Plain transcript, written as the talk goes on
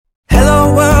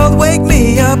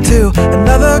up to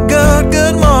another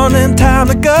good morning. Time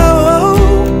to go.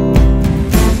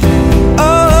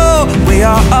 Oh, we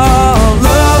are all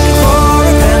looking for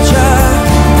adventure.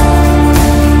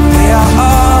 We are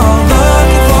all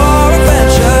looking for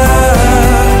adventure.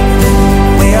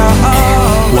 We are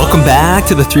all. Welcome back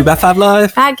to the 3x5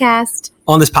 Live podcast.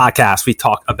 On this podcast, we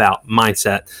talk about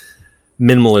mindset,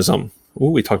 minimalism.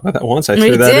 Ooh, we talked about that once. I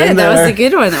threw that in there. That was a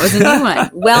good one. That was a new one.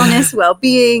 Wellness,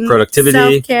 well-being, productivity,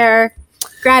 self-care,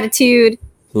 gratitude.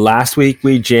 Last week,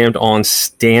 we jammed on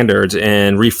standards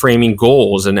and reframing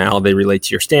goals and how they relate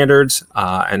to your standards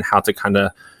and how to kind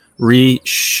of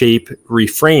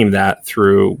reframe that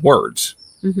through words.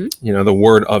 Mm-hmm. You know, the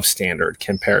word of standard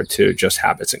compared to just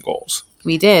habits and goals.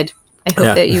 We did. I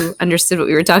hope that you understood what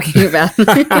we were talking about.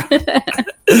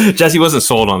 Jesse wasn't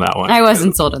sold on that one. I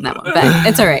wasn't sold on that one, but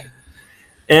it's all right.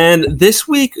 And this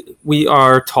week, we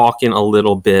are talking a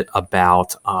little bit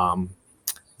about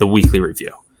the weekly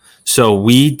review. So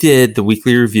we did the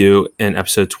weekly review in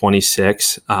episode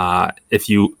 26. If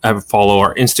you ever follow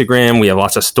our Instagram, we have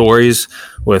lots of stories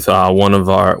with one of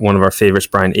our favorites,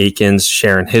 Brian Akins,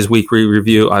 sharing his weekly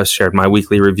review. I've shared my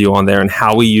weekly review on there and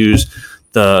how we use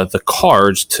the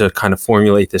cards to kind of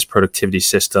formulate this productivity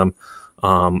system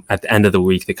at the end of the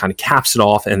week that kind of caps it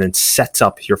off and then sets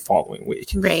up your following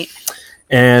week. Right.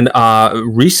 And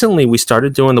recently we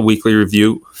started doing the weekly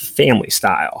review family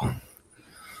style.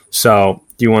 So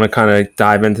do you want to kind of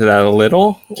dive into that a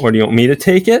little, or do you want me to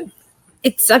take it?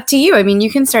 It's up to you. I mean,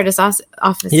 you can start us off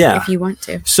this if you want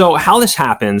to. So how this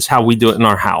happens, how we do it in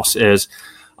our house is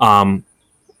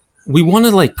we want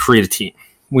to create a team.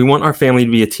 We want our family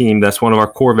to be a team. That's one of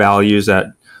our core values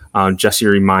that Jesse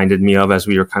reminded me of as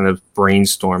we were kind of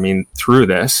brainstorming through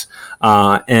this.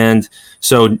 And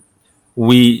so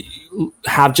we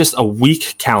have just a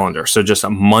week calendar. So just a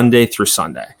Monday through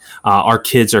Sunday. Our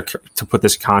kids are, to put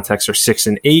this in context, are 6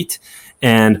 and 8,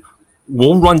 and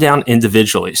we'll run down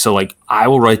individually. So I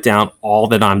will write down all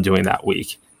that I'm doing that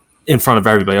week in front of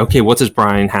everybody. Okay, what does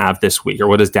Brian have this week? Or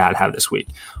what does Dad have this week?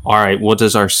 All right, what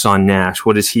does our son Nash,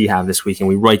 what does he have this week? And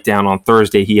we write down on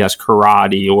Thursday, he has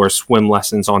karate or swim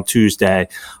lessons on Tuesday.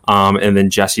 And then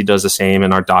Jesse does the same,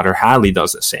 and our daughter Hadley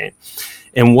does the same.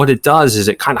 And what it does is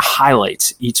it kind of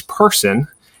highlights each person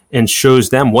and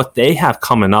shows them what they have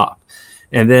coming up.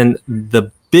 And then the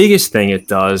biggest thing it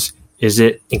does is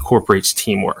it incorporates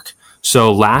teamwork.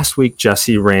 So last week,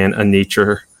 Jesse ran a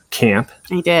nature camp.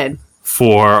 I did.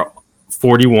 For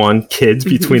 41 kids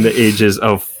between the ages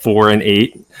of 4 and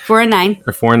 8. 4 and 9.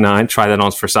 Or 4 and 9. Try that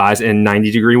on for size in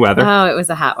 90-degree weather. Oh, it was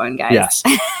a hot one, guys. Yes.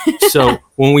 So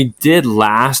when we did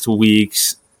last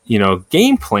week's,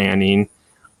 game planning,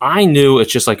 I knew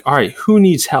it's just all right, who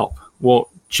needs help? Well,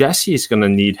 Jesse's going to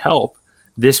need help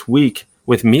this week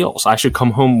with meals. I should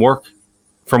come home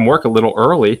from work a little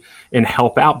early and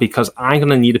help out because I'm going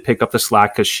to need to pick up the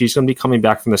slack because she's going to be coming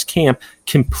back from this camp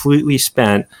completely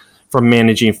spent from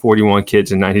managing 41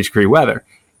 kids in 90-degree weather.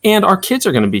 And our kids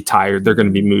are going to be tired. They're going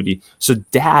to be moody. So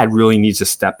Dad really needs to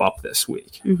step up this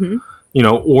week. Mm-hmm.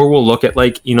 Or we'll look at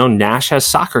Nash has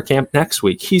soccer camp next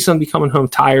week. He's going to be coming home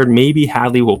tired. Maybe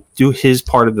Hadley will do his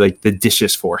part of the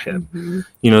dishes for him.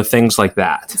 Mm-hmm. Things like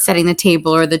that. Setting the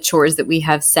table or the chores that we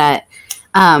have set.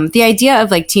 The idea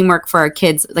of teamwork for our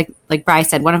kids, like Bri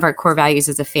said, one of our core values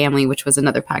as a family, which was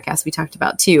another podcast we talked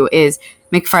about too, is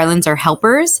McFarland's are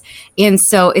helpers. And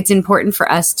so it's important for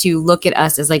us to look at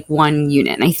us as one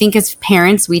unit. And I think as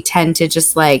parents, we tend to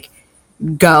just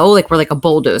go we're like a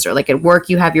bulldozer. At work,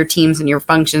 you have your teams and your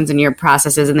functions and your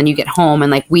processes, and then you get home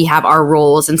and we have our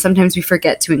roles. And sometimes we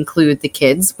forget to include the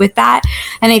kids with that.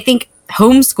 And I think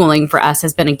homeschooling for us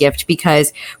has been a gift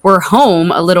because we're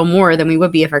home a little more than we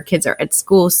would be if our kids are at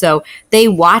school. So they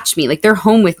watch me, they're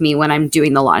home with me when I'm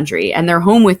doing the laundry, and they're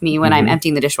home with me when I'm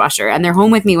emptying the dishwasher, and they're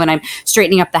home with me when I'm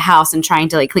straightening up the house and trying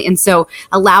to clean. And so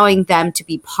allowing them to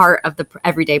be part of the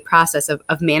everyday process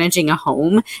of managing a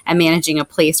home and managing a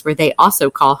place where they also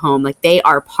call home, they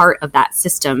are part of that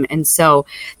system. And so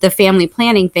the family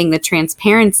planning thing, the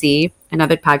transparency,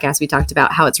 another podcast we talked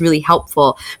about how it's really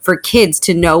helpful for kids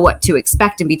to know what to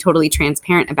expect and be totally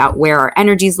transparent about where our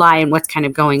energies lie and what's kind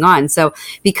of going on. So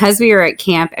because we were at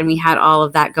camp and we had all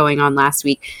of that going on last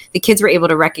week, the kids were able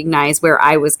to recognize where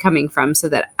I was coming from so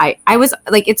that I was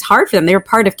it's hard for them. They were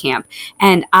part of camp,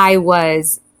 and I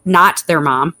was not their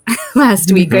mom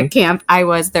last week at camp. I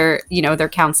was their, their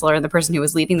counselor and the person who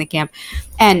was leading the camp.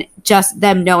 And just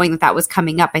them knowing that was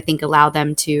coming up, I think allowed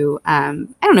them to,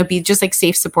 be just like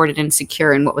safe, supported, and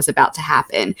secure in what was about to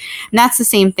happen. And that's the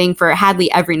same thing for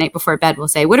Hadley. Every night before bed, we'll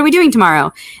say, what are we doing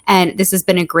tomorrow? And this has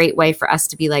been a great way for us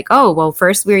to be like, oh, well,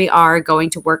 first we are going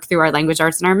to work through our language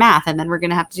arts and our math, and then we're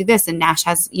going to have to do this. And Nash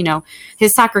has,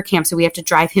 his soccer camp, so we have to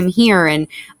drive him here. And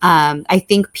I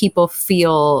think people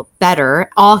feel better.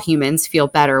 All humans feel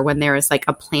better when there is like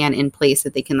a plan in place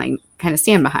that they can like kind of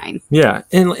stand behind. Yeah.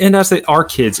 And as our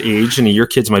kids age, and your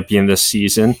kids might be in this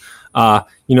season,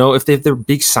 if they have their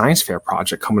big science fair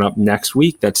project coming up next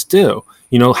week that's due,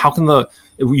 how can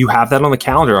you have that on the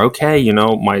calendar? Okay,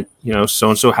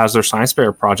 so-and-so has their science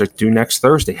fair project due next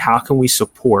Thursday. How can we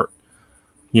support,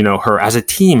 her as a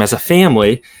team, as a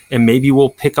family, and maybe we'll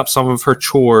pick up some of her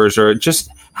chores, or just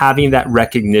having that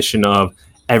recognition of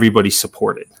everybody's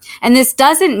supported. And this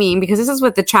doesn't mean, because this is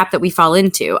what the trap that we fall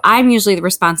into. I'm usually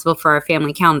responsible for our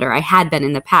family calendar. I had been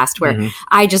in the past where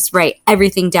I just write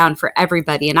everything down for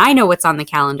everybody and I know what's on the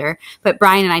calendar, but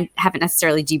Brian and I haven't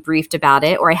necessarily debriefed about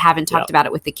it, or I haven't talked about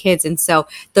it with the kids. And so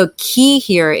the key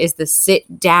here is the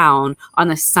sit down on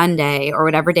the Sunday or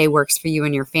whatever day works for you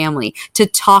and your family to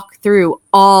talk through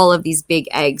all of these big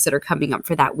eggs that are coming up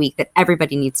for that week that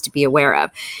everybody needs to be aware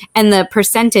of. And the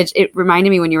percentage, it reminded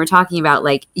me when you were talking about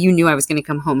like, you knew I was going to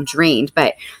come home drained,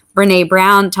 but Brene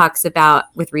Brown talks about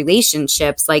with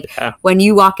relationships, like when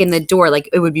you walk in the door, like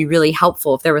it would be really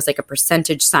helpful if there was like a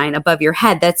percentage sign above your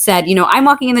head that said, I'm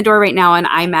walking in the door right now and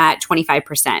I'm at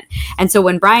 25%. And so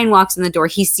when Brian walks in the door,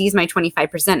 he sees my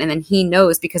 25%, and then he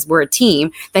knows, because we're a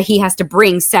team, that he has to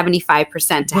bring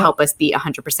 75% to help us be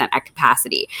 100% at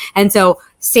capacity. And so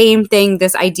same thing,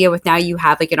 this idea with now you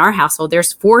have, like in our household,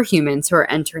 there's 4 humans who are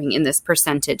entering in this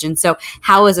percentage. And so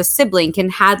how as a sibling can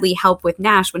Hadley help with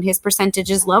Nash when his percentage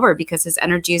is lower because his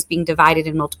energy is being divided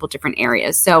in multiple different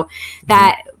areas? So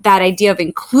that idea of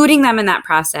including them in that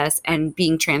process and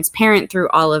being transparent through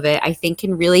all of it, I think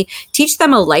can really teach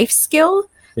them a life skill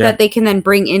that they can then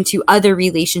bring into other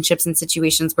relationships and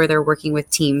situations where they're working with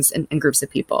teams and groups of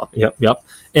people. Yep.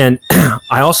 And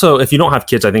I also, if you don't have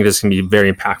kids, I think this can be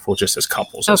very impactful just as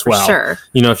couples as well. Sure.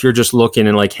 If you're just looking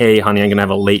and like, hey, honey, I'm going to have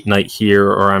a late night here,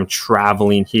 or I'm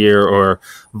traveling here, or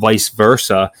vice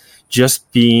versa, just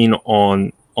being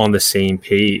on the same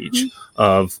page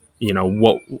of,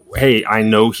 hey, I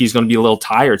know he's going to be a little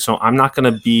tired, so I'm not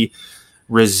going to be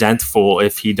resentful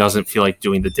if he doesn't feel like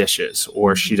doing the dishes,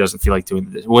 or she doesn't feel like doing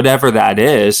the dishes, whatever that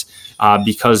is,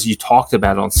 because you talked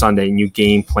about it on Sunday and you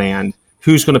game planned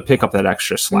who's going to pick up that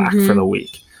extra slack for the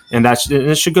week. And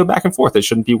it should go back and forth. It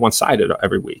shouldn't be one-sided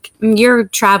every week. Your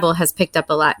travel has picked up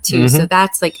a lot too. So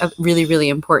that's like a really, really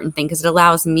important thing, because it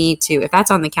allows me to, if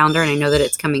that's on the calendar and I know that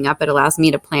it's coming up, it allows me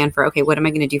to plan for, okay, what am I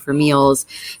going to do for meals?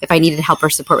 If I needed help or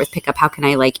support with pickup, how can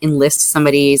I like enlist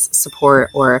somebody's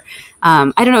support? Or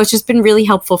I don't know, it's just been really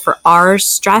helpful for our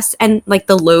stress and like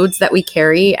the loads that we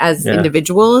carry as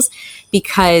individuals,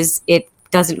 because it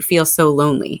doesn't feel so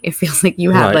lonely. It feels like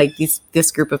you have like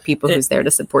this group of people who's there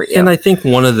to support you. And I think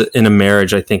in a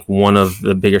marriage, I think one of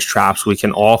the biggest traps we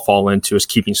can all fall into is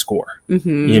keeping score.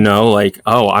 Like,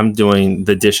 oh, I'm doing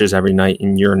the dishes every night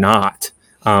and you're not.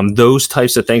 Those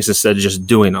types of things, instead of just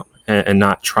doing them and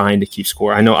not trying to keep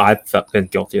score. I know I've been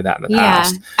guilty of that in the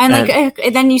past. And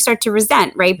then you start to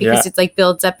resent, right? Because it's like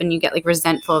builds up and you get like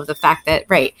resentful of the fact that,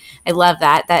 right, I love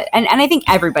that. And I think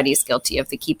everybody's guilty of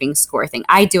the keeping score thing.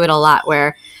 I do it a lot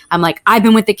where I'm like, I've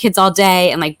been with the kids all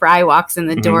day, and like Bri walks in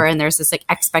the door and there's this like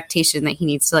expectation that he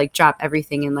needs to like drop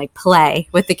everything and like play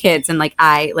with the kids. And like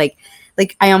I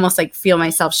almost like feel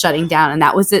myself shutting down. And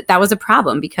that was it. That was a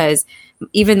problem, because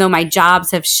even though my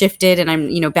jobs have shifted and I'm,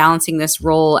 balancing this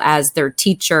role as their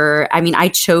teacher, I mean, I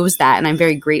chose that and I'm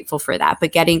very grateful for that.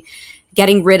 But getting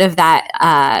rid of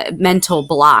that mental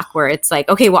block where it's like,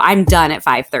 okay, well, I'm done at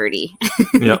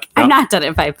 5:30. I'm not done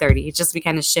at 5:30. It's just we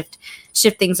kind of shift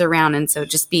things around. And so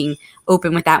just being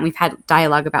open with that. And we've had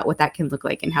dialogue about what that can look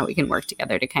like and how we can work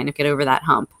together to kind of get over that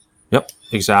hump. Yep,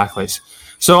 exactly.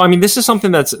 So, I mean, this is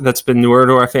something that's been newer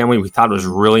to our family. We thought it was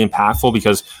really impactful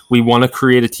because we want to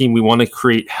create a team. We want to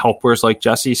create helpers, like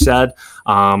Jesse said,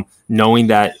 knowing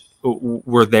that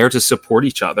we're there to support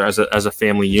each other as a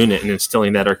family unit and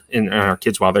instilling that in our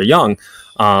kids while they're young.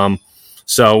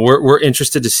 So we're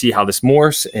interested to see how this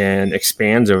morphs and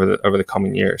expands over the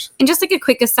coming years. And just like a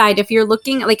quick aside, if you're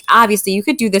looking, like obviously you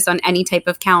could do this on any type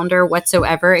of calendar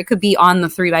whatsoever. It could be on the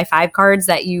 3x5 cards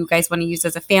that you guys want to use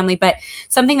as a family. But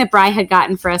something that Bri had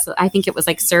gotten for us, I think it was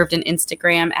like served an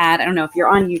Instagram ad. I don't know if you're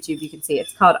on YouTube, you can see it.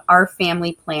 It's called Our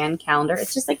Family Plan Calendar.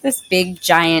 It's just like this big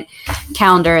giant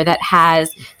calendar that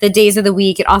has the days of the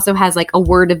week. It also has like a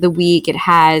word of the week. It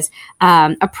has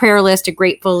a prayer list, a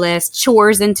grateful list,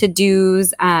 chores and to-dos,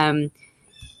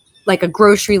 like a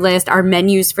grocery list, our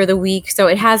menus for the week. So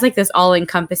it has like this all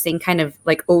encompassing kind of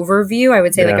like overview, I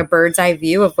would say, like a bird's eye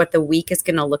view of what the week is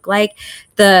going to look like.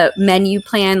 The menu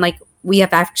plan, like we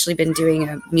have actually been doing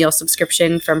a meal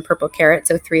subscription from Purple Carrot.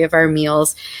 So 3 of our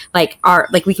meals like are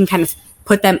like, we can kind of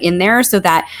put them in there so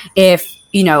that if,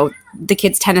 you know, the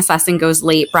kid's tennis lesson goes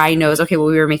late, Bri knows, okay, well,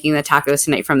 we were making the tacos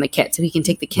tonight from the kit. So he can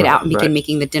take the kid out and begin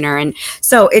making the dinner. And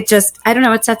so it just, I don't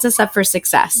know, it sets us up for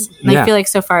success. And I feel like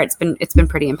so far it's been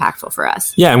pretty impactful for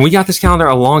us. Yeah. And we got this calendar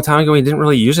a long time ago. We didn't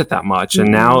really use it that much.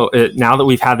 And now that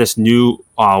we've had this new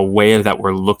way that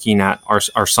we're looking at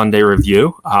our Sunday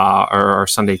review, or our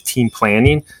Sunday team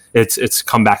planning, it's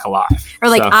come back alive. Or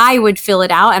like I would fill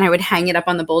it out and I would hang it up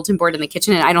on the bulletin board in the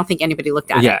kitchen, and I don't think anybody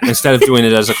looked at it. Yeah, instead of doing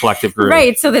it as a collective group.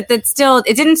 Right, so that still,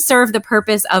 it didn't serve the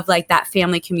purpose of like that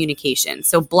family communication.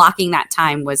 So blocking that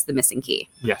time was the missing key.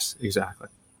 Yes, exactly.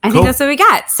 I think that's what we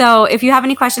got. So if you have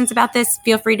any questions about this,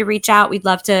 feel free to reach out. We'd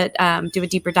love to do a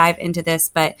deeper dive into this,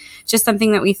 but just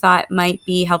something that we thought might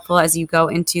be helpful as you go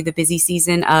into the busy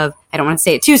season of, I don't want to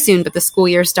say it too soon, but the school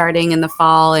year starting in the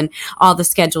fall and all the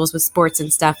schedules with sports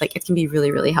and stuff, like it can be really,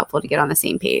 really helpful to get on the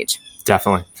same page.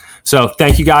 Definitely. So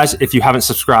thank you guys. If you haven't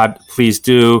subscribed, please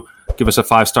do. Give us a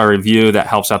 5-star review. That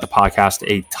helps out the podcast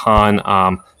a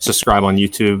ton. Subscribe on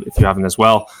YouTube if you haven't as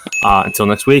well. Until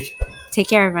next week. Take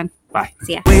care, everyone. Bye.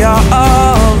 See ya. We are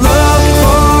all looking